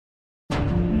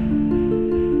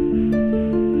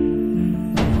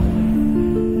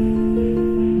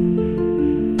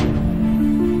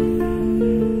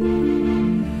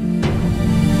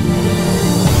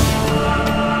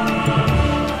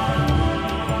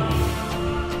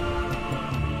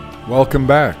Welcome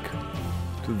back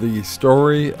to the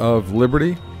story of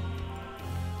liberty.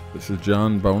 This is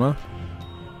John Bona.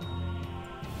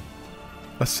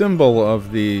 A symbol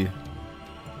of the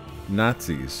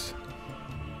Nazis.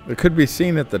 It could be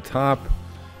seen at the top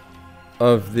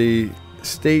of the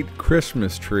state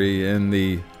Christmas tree in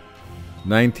the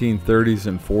 1930s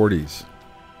and 40s.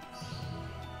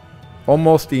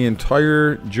 Almost the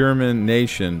entire German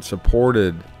nation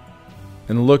supported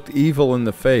and looked evil in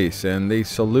the face, and they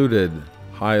saluted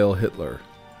Heil Hitler.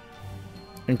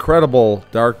 Incredible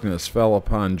darkness fell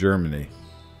upon Germany.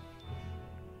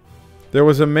 There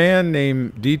was a man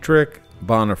named Dietrich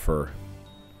Bonhoeffer.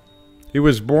 He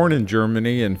was born in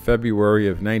Germany in February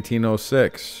of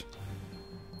 1906.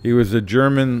 He was a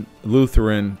German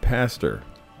Lutheran pastor,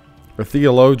 a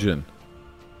theologian.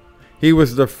 He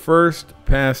was the first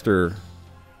pastor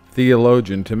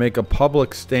theologian to make a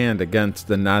public stand against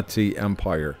the Nazi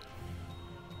Empire.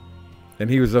 And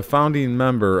he was a founding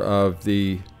member of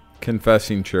the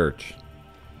Confessing Church.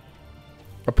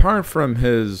 Apart from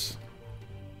his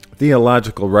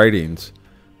theological writings,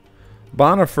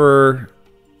 Bonhoeffer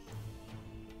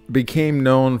became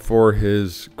known for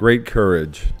his great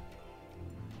courage,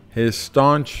 his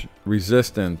staunch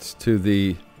resistance to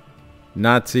the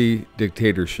Nazi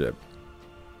dictatorship.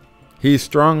 He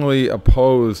strongly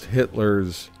opposed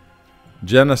Hitler's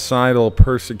genocidal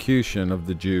persecution of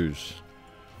the Jews.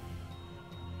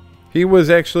 He was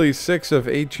actually 6 of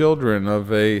 8 children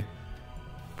of a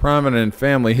prominent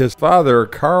family. His father,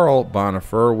 Karl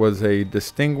Bonhoeffer, was a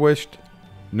distinguished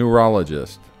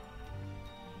neurologist.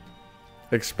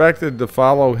 Expected to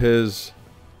follow his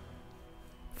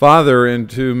father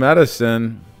into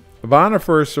medicine,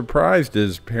 Bonhoeffer surprised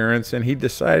his parents, and he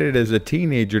decided as a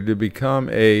teenager to become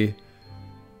a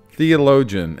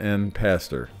theologian and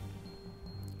pastor.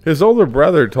 His older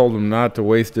brother told him not to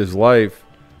waste his life,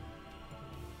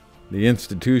 the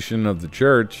institution of the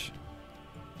church,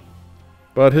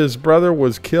 but his brother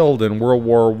was killed in World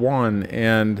War I,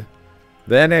 and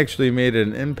that actually made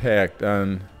an impact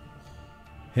on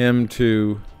him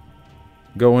to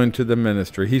go into the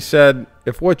ministry. He said,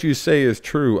 "If what you say is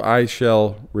true, I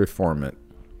shall reform it."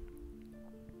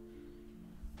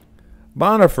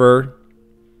 Bonhoeffer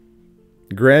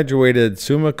graduated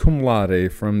summa cum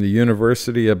laude from the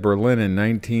University of Berlin in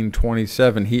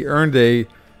 1927. He earned a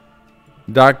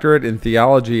doctorate in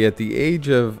theology at the age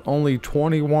of only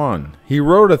 21. He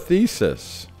wrote a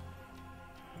thesis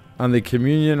on the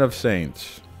communion of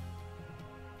saints,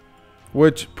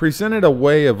 which presented a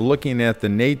way of looking at the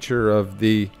nature of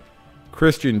the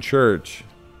Christian church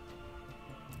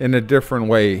in a different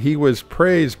way. He was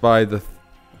praised by the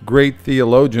great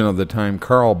theologian of the time,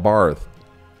 Karl Barth.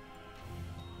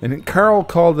 And Karl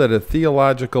called it a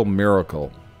theological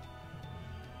miracle.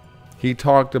 He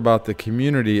talked about the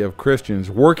community of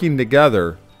Christians working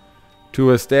together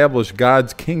to establish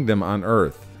God's kingdom on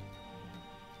earth.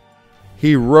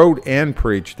 He wrote and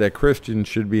preached that Christians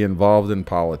should be involved in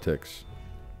politics.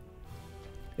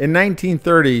 In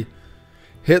 1930,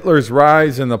 Hitler's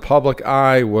rise in the public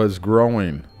eye was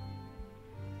growing.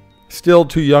 Still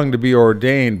too young to be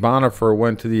ordained, Bonhoeffer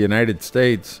went to the United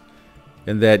States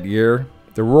in that year.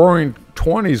 The Roaring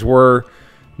 '20s were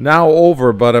now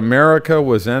over, but America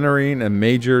was entering a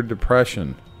major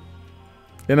depression.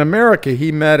 In America,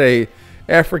 he met an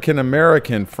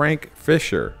African-American, Frank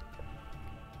Fisher.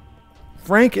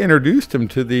 Frank introduced him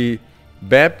to the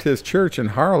Baptist church in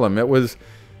Harlem. It was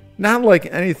not like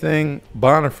anything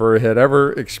Bonhoeffer had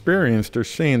ever experienced or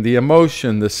seen. The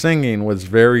emotion, the singing was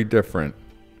very different.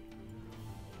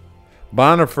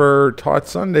 Bonhoeffer taught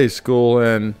Sunday school,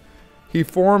 and he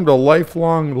formed a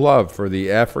lifelong love for the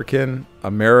African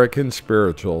American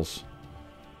spirituals,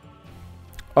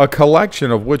 a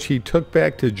collection of which he took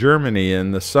back to Germany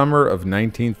in the summer of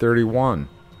 1931,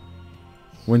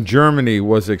 when Germany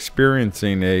was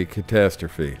experiencing a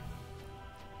catastrophe.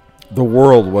 The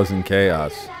world was in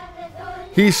chaos.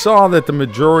 He saw that the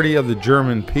majority of the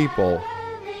German people,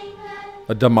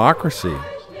 a democracy,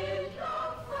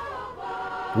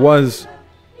 was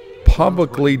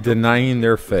publicly denying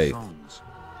their faith,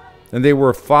 and they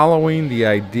were following the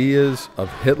ideas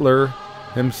of Hitler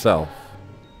himself.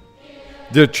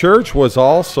 The church was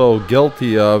also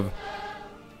guilty of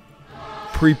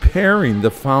preparing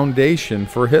the foundation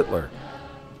for Hitler.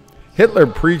 Hitler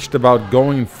preached about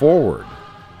going forward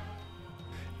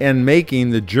and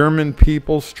making the German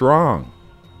people strong.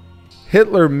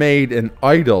 Hitler made an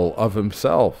idol of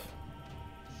himself,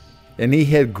 and he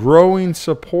had growing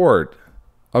support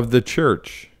of the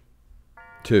church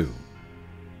too.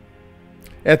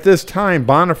 At this time,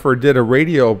 Bonhoeffer did a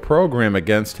radio program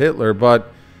against Hitler,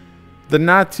 but the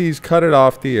Nazis cut it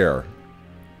off the air.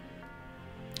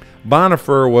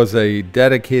 Bonhoeffer was a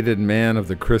dedicated man of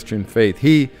the Christian faith.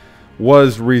 He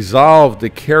was resolved to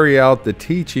carry out the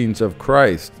teachings of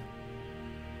Christ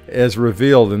as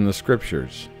revealed in the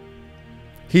Scriptures.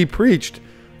 He preached,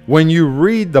 when you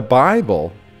read the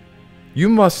Bible, you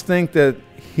must think that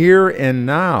here and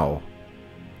now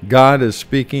God is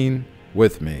speaking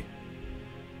with me.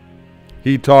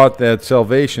 He taught that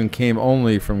salvation came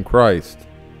only from Christ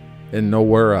and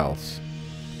nowhere else.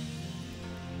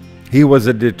 He was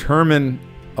a determined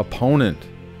opponent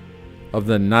of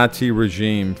the Nazi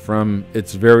regime from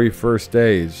its very first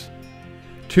days.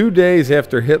 2 days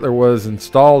after Hitler was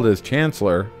installed as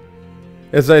chancellor,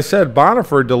 as I said,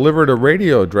 Bonhoeffer delivered a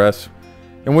radio address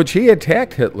in which he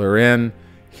attacked Hitler, and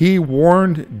he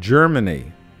warned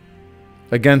Germany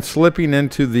against slipping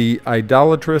into the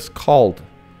idolatrous cult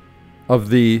of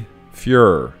the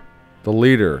Führer, the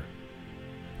leader,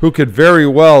 who could very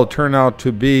well turn out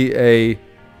to be a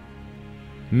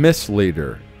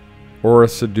misleader or a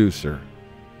seducer.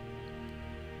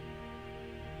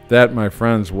 That, my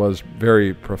friends, was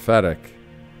very prophetic.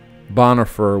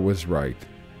 Bonhoeffer was right.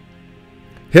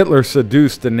 Hitler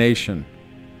seduced the nation,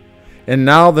 and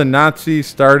now the Nazis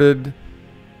started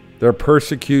their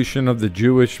persecution of the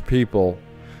Jewish people.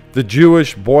 The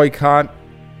Jewish boycott,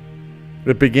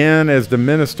 it began as the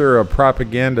minister of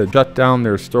propaganda shut down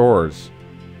their stores.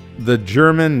 The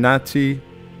German Nazi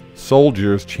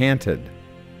soldiers chanted,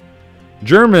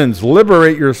 "Germans,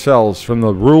 liberate yourselves from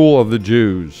the rule of the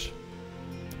Jews."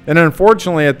 And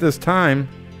unfortunately, at this time,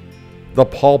 the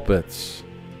pulpits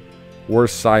were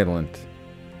silent.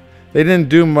 They didn't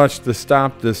do much to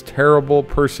stop this terrible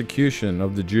persecution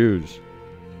of the Jews.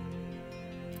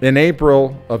 In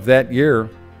April of that year,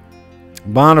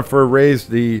 Bonhoeffer raised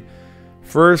the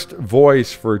first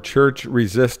voice for church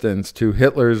resistance to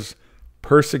Hitler's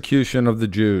persecution of the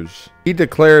Jews. He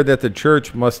declared that the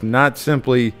church must not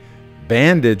simply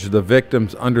bandage the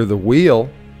victims under the wheel,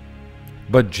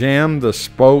 but jam the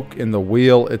spoke in the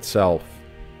wheel itself.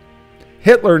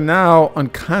 Hitler now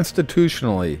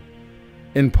unconstitutionally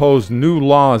imposed new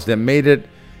laws that made it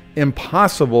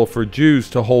impossible for Jews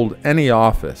to hold any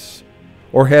office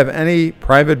or have any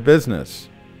private business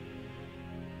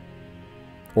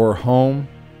or home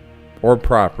or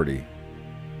property.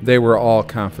 They were all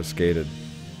confiscated.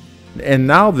 And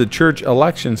now the church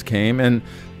elections came, and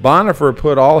Bonhoeffer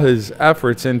put all his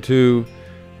efforts into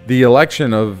the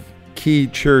election of key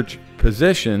church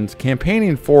positions,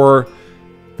 campaigning for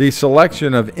the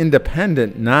selection of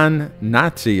independent,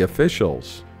 non-Nazi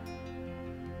officials.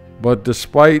 But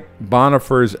despite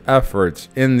Bonhoeffer's efforts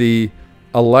in the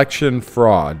election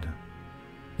fraud,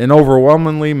 an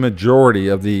overwhelmingly majority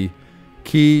of the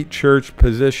key church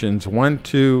positions went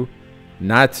to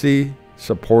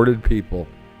Nazi-supported people.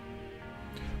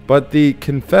 But the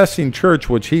confessing church,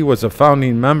 which he was a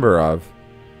founding member of,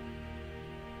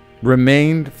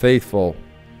 remained faithful,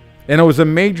 and it was a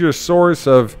major source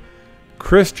of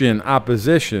Christian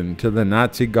opposition to the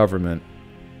Nazi government.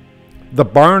 The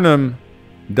Barnum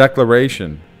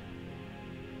Declaration,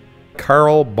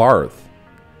 Karl Barth,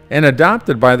 and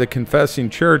adopted by the confessing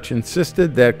church,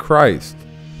 insisted that Christ,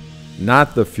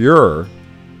 not the Führer,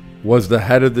 was the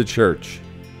head of the church.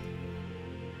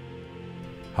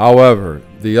 However,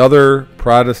 the other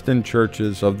Protestant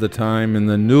churches of the time in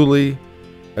the newly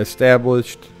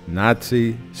established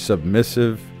Nazi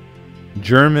submissive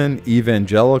German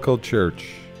evangelical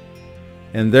church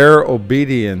and their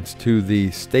obedience to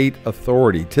the state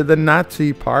authority, to the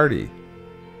Nazi party.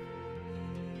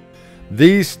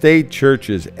 These state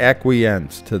churches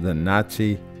acquiesced to the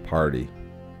Nazi party.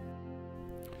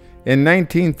 In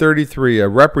 1933, a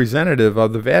representative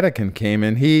of the Vatican came,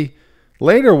 and he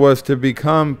later was to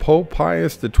become Pope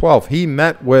Pius XII. He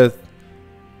met with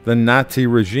the Nazi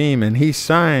regime, and he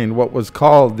signed what was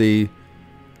called the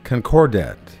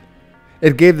Concordat.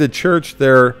 It gave the church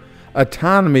their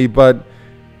autonomy, but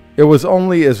it was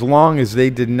only as long as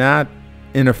they did not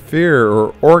interfere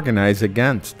or organize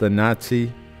against the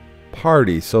Nazi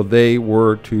party, so they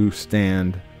were to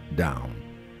stand down.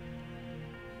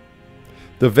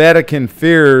 The Vatican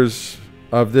fears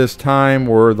of this time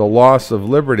were the loss of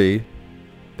liberty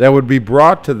that would be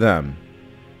brought to them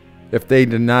if they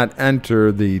did not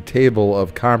enter the table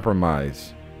of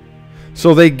compromise.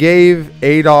 So they gave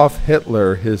Adolf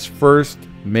Hitler his first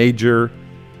major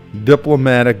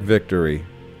diplomatic victory.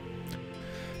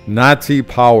 Nazi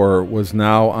power was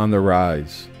now on the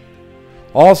rise.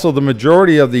 Also, the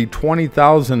majority of the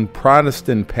 20,000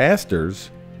 Protestant pastors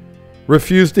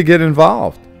refused to get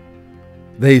involved.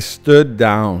 They stood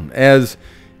down as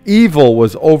evil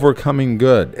was overcoming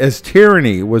good, as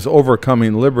tyranny was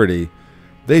overcoming liberty.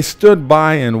 They stood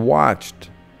by and watched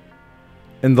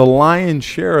and the lion's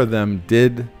share of them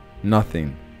did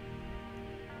nothing.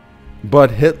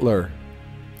 But Hitler,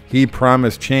 he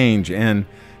promised change, and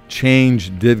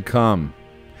change did come.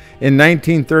 In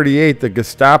 1938, the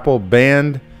Gestapo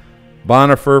banned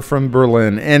Bonhoeffer from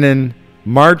Berlin, and in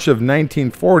March of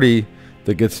 1940,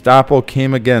 the Gestapo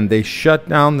came again. They shut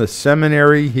down the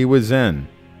seminary he was in.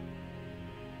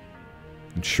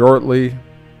 And shortly,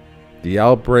 the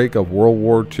outbreak of World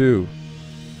War II.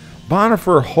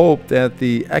 Bonhoeffer hoped that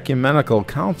the Ecumenical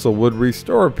Council would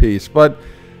restore peace, but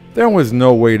there was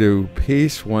no way to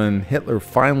peace when Hitler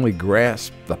finally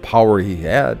grasped the power he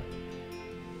had.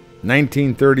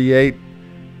 1938,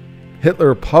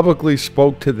 Hitler publicly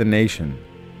spoke to the nation.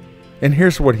 And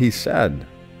here's what he said: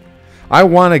 "I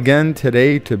want again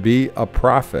today to be a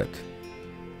prophet.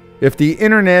 If the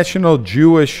international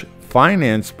Jewish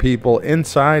finance people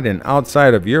inside and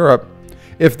outside of Europe,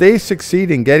 if they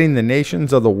succeed in getting the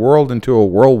nations of the world into a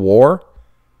world war,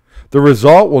 the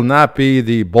result will not be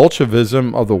the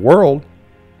Bolshevism of the world,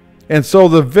 and so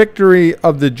the victory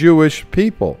of the Jewish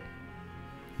people.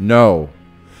 No,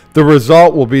 the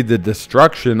result will be the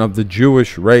destruction of the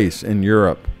Jewish race in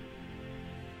Europe."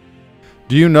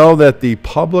 Do you know that the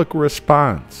public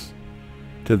response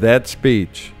to that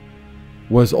speech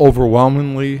was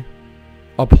overwhelmingly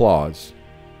applause?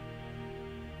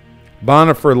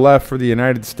 Bonhoeffer left for the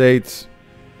United States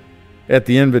at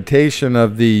the invitation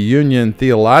of the Union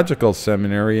Theological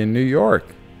Seminary in New York.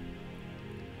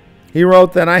 He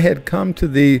wrote that I had come to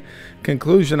the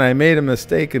conclusion I made a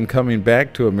mistake in coming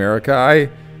back to America. I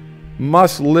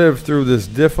must live through this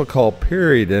difficult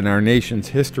period in our nation's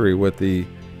history with the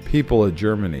people of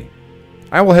Germany.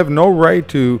 I will have no right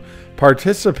to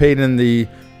participate in the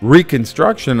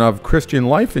reconstruction of Christian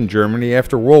life in Germany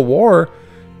after World War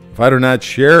if I do not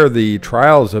share the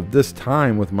trials of this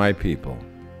time with my people.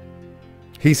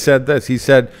 He said this, he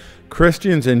said,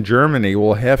 "Christians in Germany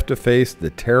will have to face the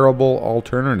terrible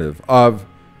alternative of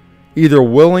either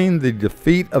willing the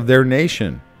defeat of their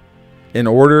nation in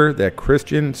order that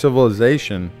Christian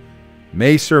civilization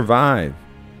may survive,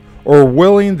 or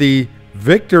willing the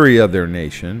victory of their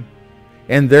nation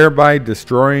and thereby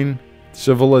destroying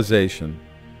civilization.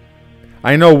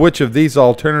 I know which of these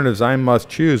alternatives I must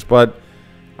choose, but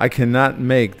I cannot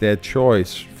make that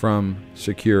choice from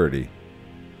security."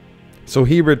 So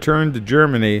he returned to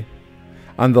Germany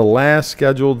on the last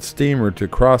scheduled steamer to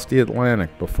cross the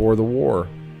Atlantic before the war.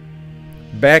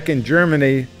 Back in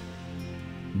Germany,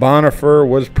 Bonhoeffer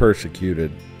was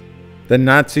persecuted. The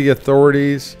Nazi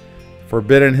authorities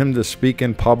forbidden him to speak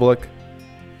in public,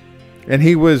 and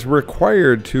he was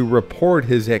required to report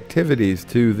his activities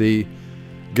to the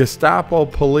Gestapo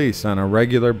police on a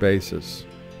regular basis.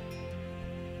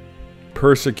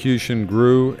 Persecution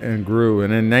grew and grew,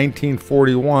 and in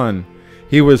 1941,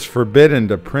 he was forbidden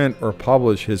to print or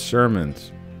publish his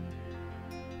sermons.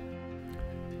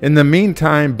 In the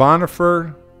meantime,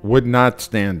 Bonhoeffer would not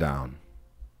stand down.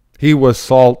 He was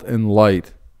salt and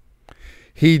light.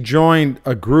 He joined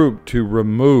a group to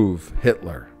remove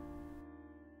Hitler.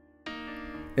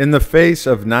 In the face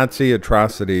of Nazi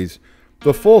atrocities,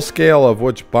 the full scale of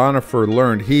which Bonhoeffer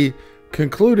learned, he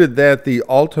concluded that the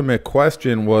ultimate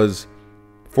question was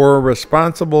for a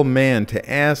responsible man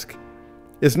to ask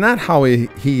is not how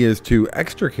he is to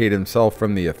extricate himself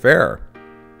from the affair,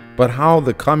 but how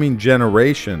the coming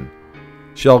generation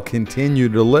shall continue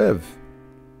to live.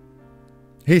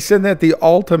 He said that the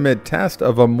ultimate test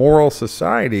of a moral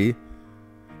society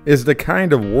is the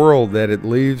kind of world that it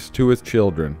leaves to its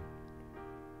children.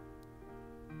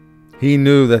 He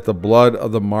knew that the blood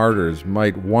of the martyrs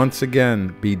might once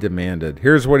again be demanded.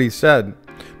 Here's what he said: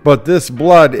 "But this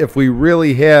blood, if we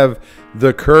really have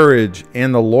the courage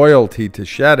and the loyalty to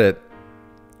shed it,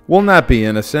 will not be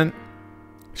innocent,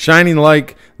 shining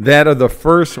like that of the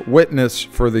first witness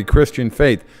for the Christian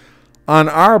faith. On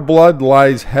our blood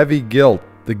lies heavy guilt,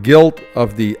 the guilt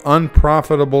of the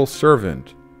unprofitable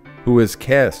servant who is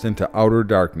cast into outer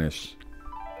darkness."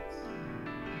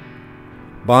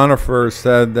 Bonhoeffer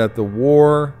said that the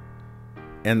war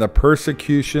and the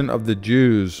persecution of the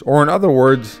Jews, or in other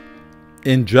words,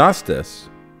 injustice,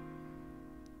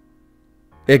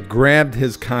 it grabbed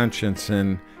his conscience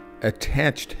and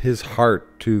attached his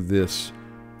heart to this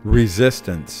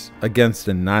resistance against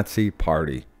the Nazi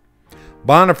party.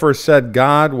 Bonhoeffer said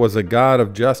God was a God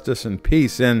of justice and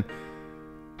peace, and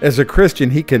as a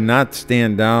Christian, he could not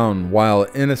stand down while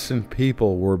innocent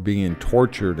people were being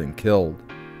tortured and killed.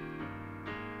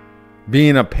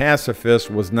 Being a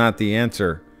pacifist was not the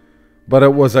answer, but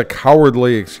it was a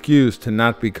cowardly excuse to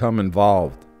not become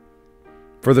involved.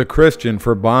 For the Christian,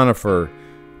 for Bonhoeffer,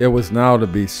 it was now to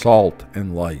be salt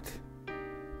and light.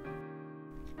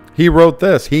 He wrote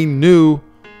this. He knew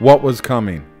what was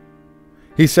coming.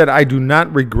 He said, "I do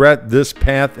not regret this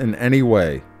path in any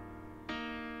way."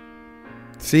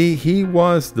 See, he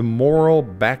was the moral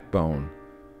backbone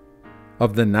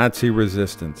of the Nazi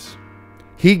resistance.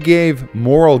 He gave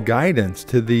moral guidance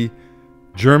to the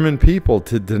German people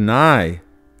to deny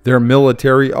their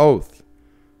military oath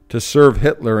to serve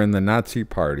Hitler and the Nazi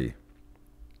Party.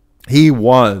 He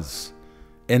was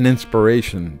an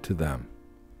inspiration to them.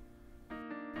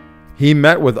 He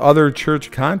met with other church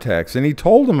contacts and he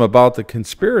told them about the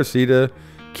conspiracy to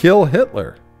kill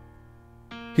Hitler.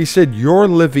 He said, "You're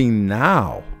living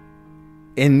now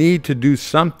and need to do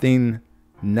something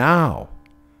now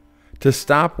to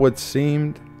stop what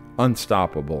seemed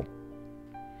unstoppable."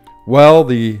 Well,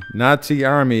 the Nazi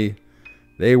army,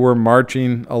 they were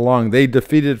marching along. They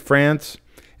defeated France,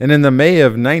 and in the May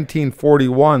of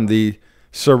 1941, the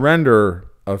surrender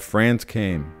of France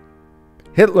came.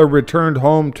 Hitler returned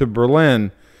home to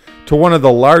Berlin to one of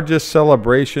the largest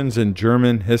celebrations in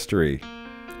German history.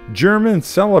 Germans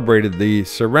celebrated the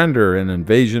surrender and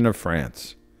invasion of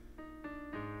France.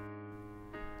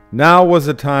 Now was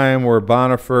a time where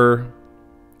Bonhoeffer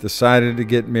decided to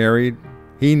get married.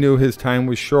 He knew his time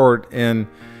was short, and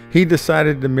he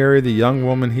decided to marry the young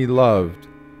woman he loved,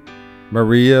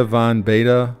 Maria von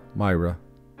Beda Myra.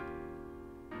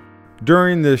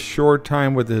 During this short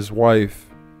time with his wife,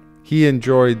 he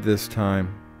enjoyed this time,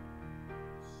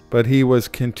 but he was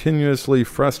continuously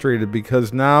frustrated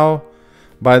because now,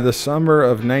 by the summer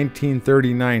of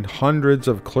 1939, hundreds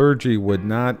of clergy would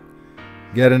not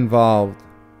get involved,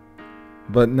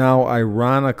 but now,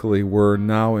 ironically, were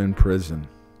now in prison.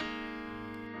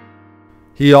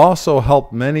 He also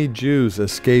helped many Jews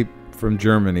escape from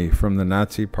Germany, from the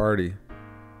Nazi Party.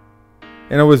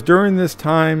 And it was during this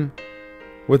time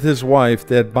with his wife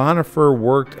that Bonhoeffer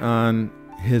worked on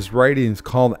his writings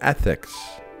called Ethics,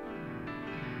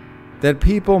 that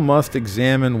people must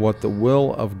examine what the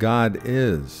will of God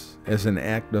is as an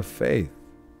act of faith.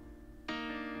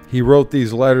 He wrote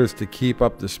these letters to keep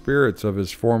up the spirits of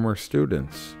his former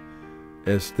students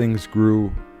as things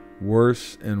grew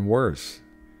worse and worse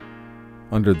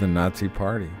under the Nazi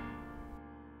Party.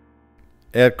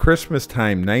 At Christmas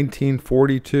time,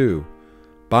 1942,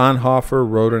 Bonhoeffer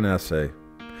wrote an essay,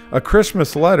 a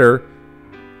Christmas letter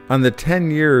on the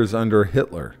 10 years under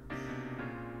Hitler,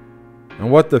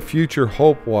 and what the future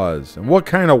hope was, and what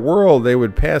kind of world they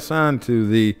would pass on to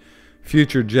the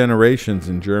future generations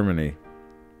in Germany.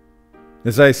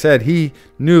 As I said, he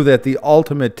knew that the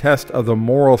ultimate test of the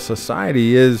moral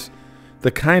society is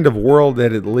the kind of world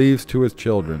that it leaves to its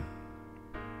children.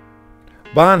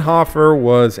 Bonhoeffer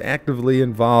was actively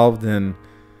involved in,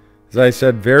 as I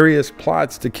said, various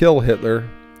plots to kill Hitler.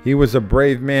 He was a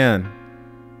brave man.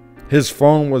 His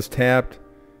phone was tapped,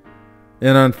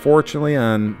 and unfortunately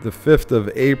on the 5th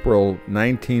of April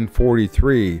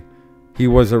 1943, he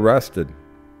was arrested.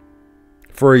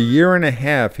 For a year and a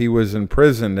half, he was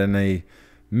imprisoned in a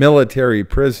military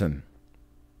prison,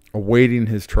 awaiting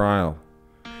his trial.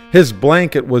 His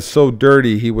blanket was so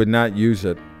dirty he would not use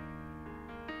it.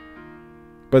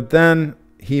 But then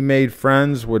he made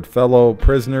friends with fellow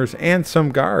prisoners and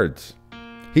some guards.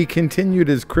 He continued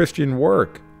his Christian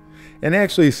work. And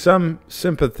actually, some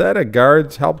sympathetic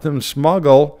guards helped him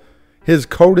smuggle his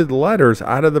coded letters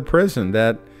out of the prison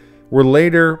that were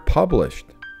later published.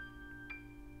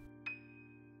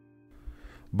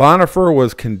 Bonhoeffer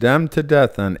was condemned to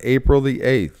death on April the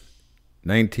 8th,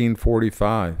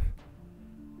 1945.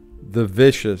 The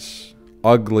vicious,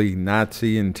 ugly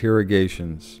Nazi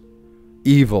interrogations.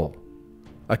 Evil.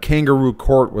 A kangaroo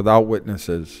court without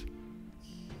witnesses.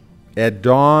 At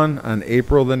dawn on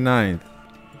April the 9th,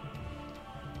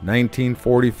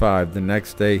 1945, the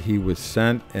next day, he was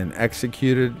sent and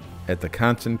executed at the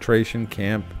concentration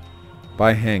camp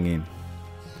by hanging.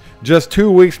 Just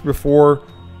 2 weeks before,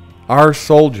 our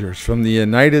soldiers from the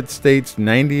United States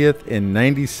 90th and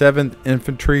 97th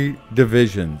Infantry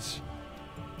Divisions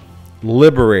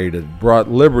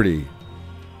brought liberty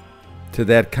to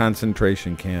that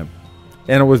concentration camp.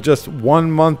 And it was just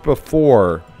 1 month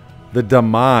before the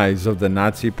demise of the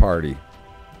Nazi Party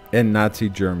in Nazi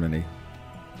Germany.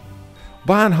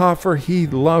 Bonhoeffer, he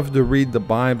loved to read the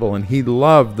Bible, and he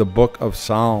loved the book of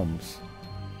Psalms.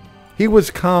 He was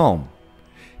calm.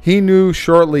 He knew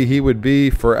shortly he would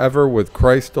be forever with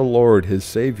Christ the Lord, his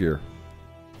Savior.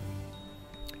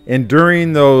 And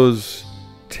during those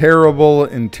terrible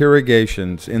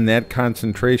interrogations in that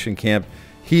concentration camp,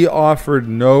 he offered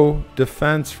no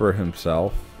defense for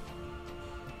himself.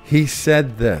 He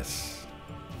said this: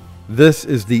 "This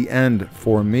is the end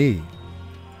for me,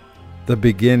 the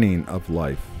beginning of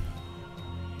life."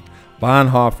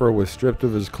 Bonhoeffer was stripped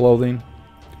of his clothing,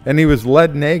 and he was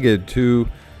led naked to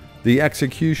the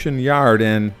execution yard,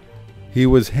 and he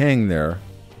was hanged there.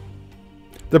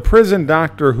 The prison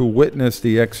doctor who witnessed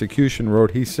the execution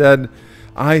wrote, he said,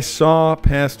 "I saw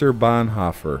Pastor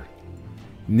Bonhoeffer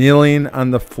kneeling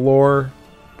on the floor,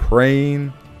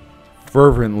 praying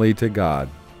fervently to God.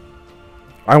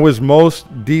 I was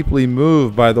most deeply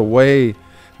moved by the way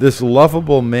this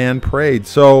lovable man prayed,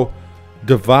 so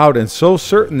devout and so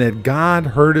certain that God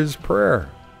heard his prayer."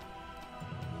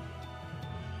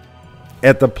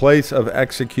 At the place of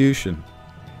execution,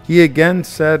 he again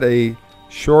said a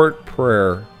short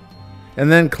prayer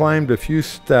and then climbed a few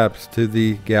steps to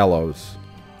the gallows,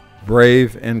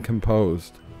 brave and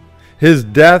composed. His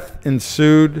death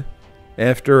ensued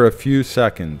after a few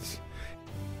seconds.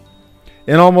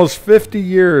 In almost 50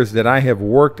 years that I have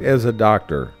worked as a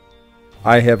doctor,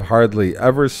 I have hardly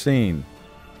ever seen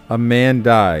a man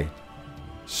die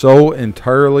so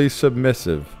entirely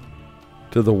submissive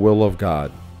to the will of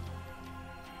God.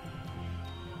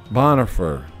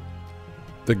 Bonhoeffer,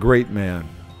 the great man,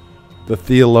 the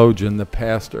theologian, the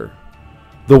pastor,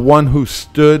 the one who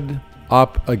stood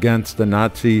up against the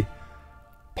Nazi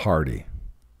party.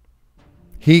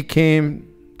 He came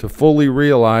to fully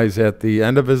realize at the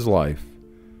end of his life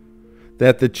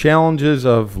that the challenges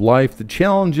of life, the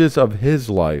challenges of his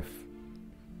life,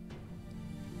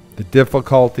 the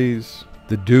difficulties,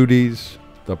 the duties,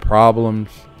 the problems,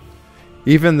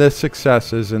 even the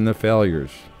successes and the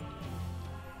failures.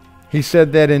 He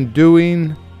said that in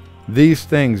doing these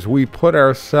things, we put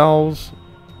ourselves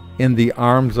in the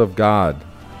arms of God.